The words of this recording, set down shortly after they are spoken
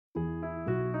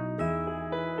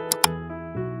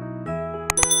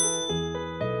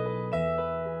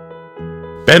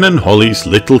Ben and Holly's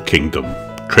Little Kingdom.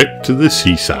 Trip to the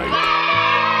seaside.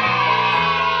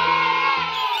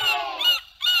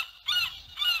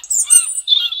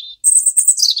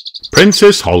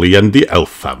 Princess Holly and the elf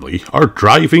family are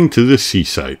driving to the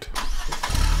seaside.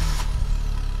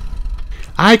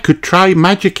 I could try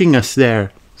magicking us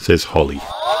there, says Holly.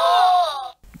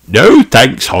 No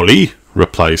thanks, Holly,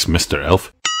 replies Mr.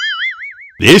 Elf.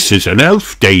 This is an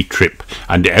elf day trip,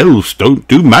 and elves don't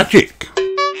do magic.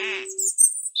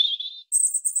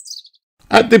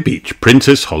 At the beach,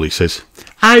 Princess Holly says,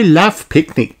 I love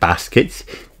picnic baskets.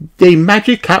 They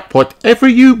magic up whatever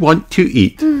you want to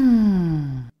eat.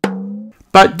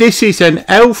 But this is an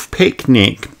elf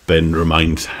picnic, Ben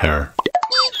reminds her.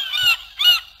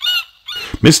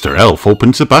 Mr. Elf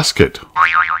opens the basket.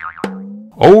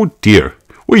 Oh dear,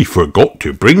 we forgot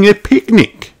to bring a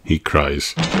picnic, he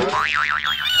cries.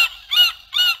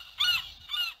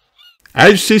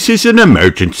 As this is an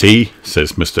emergency,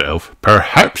 says Mr. Elf,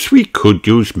 perhaps we could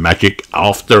use magic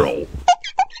after all.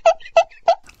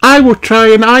 I will try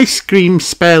an ice cream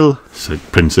spell, said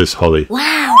Princess Holly.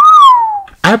 Wow!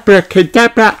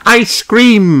 Abracadabra ice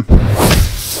cream!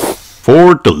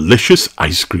 4 delicious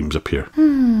ice creams appear.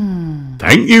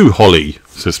 Thank you, Holly,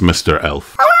 says Mr.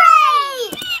 Elf.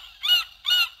 Hooray!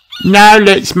 Now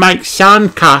let's make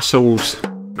sandcastles,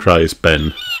 cries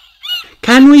Ben.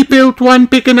 Can we build one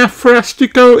big enough for us to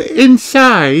go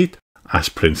inside?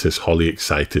 Asked Princess Holly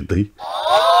excitedly.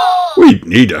 We'd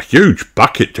need a huge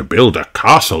bucket to build a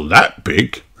castle that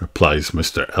big, replies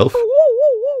Mr. Elf.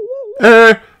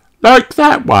 Like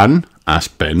that one?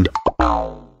 Asked Ben.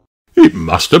 It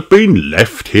must have been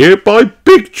left here by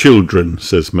big children,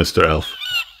 says Mr. Elf.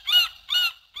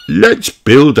 Let's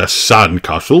build a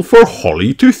sandcastle for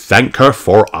Holly to thank her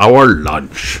for our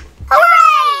lunch.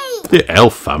 Hooray! The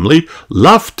elf family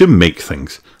love to make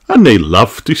things, and they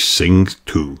love to sing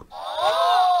too.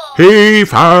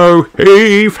 Heave ho,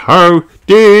 dig ho,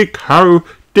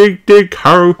 dig dig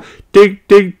ho, dig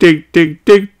dig dig dig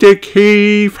dig dig,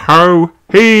 heave ho,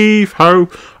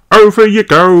 over you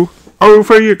go,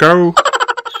 over you go.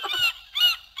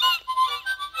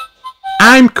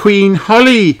 I'm Queen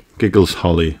Holly, giggles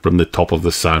Holly from the top of the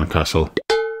sandcastle.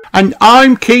 And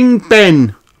I'm King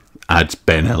Ben, adds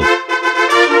Ben Elf.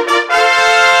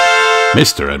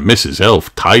 Mr. and Mrs.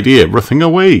 Elf tidy everything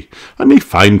away, and they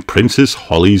find Princess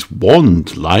Holly's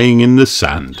wand lying in the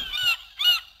sand.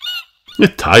 The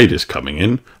tide is coming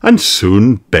in, and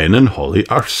soon Ben and Holly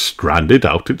are stranded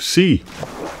out at sea.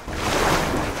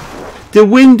 The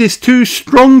wind is too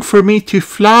strong for me to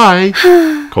fly,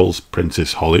 calls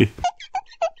Princess Holly.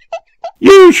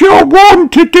 Use your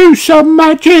wand to do some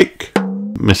magic,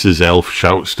 Mrs. Elf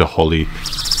shouts to Holly,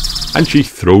 and she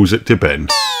throws it to Ben.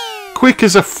 Quick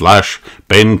as a flash,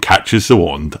 Ben catches the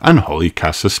wand and Holly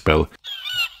casts a spell.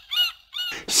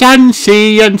 Sun,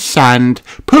 sea and sand,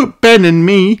 put Ben and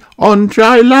me on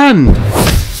dry land.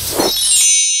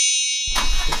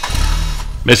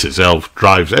 Mrs. Elf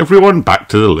drives everyone back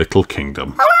to the little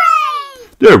kingdom. Hooray!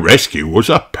 The rescue was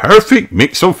a perfect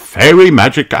mix of fairy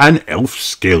magic and elf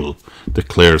skill,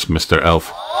 declares Mr.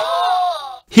 Elf.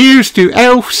 Here's to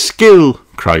elf skill,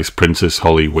 cries Princess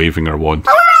Holly, waving her wand.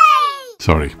 Hooray!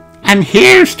 Sorry. And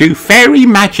here's to fairy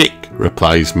magic,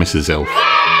 replies Mrs. Elf.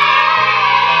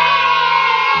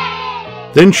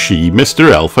 Then she,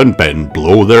 Mr. Elf and Ben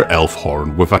blow their elf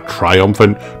horn with a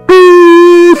triumphant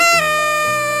doo.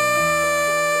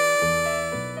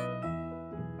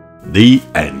 The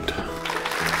end.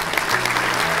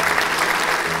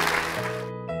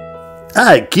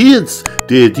 Hi kids,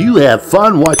 did you have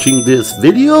fun watching this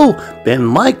video?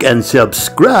 Then like and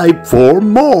subscribe for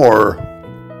more.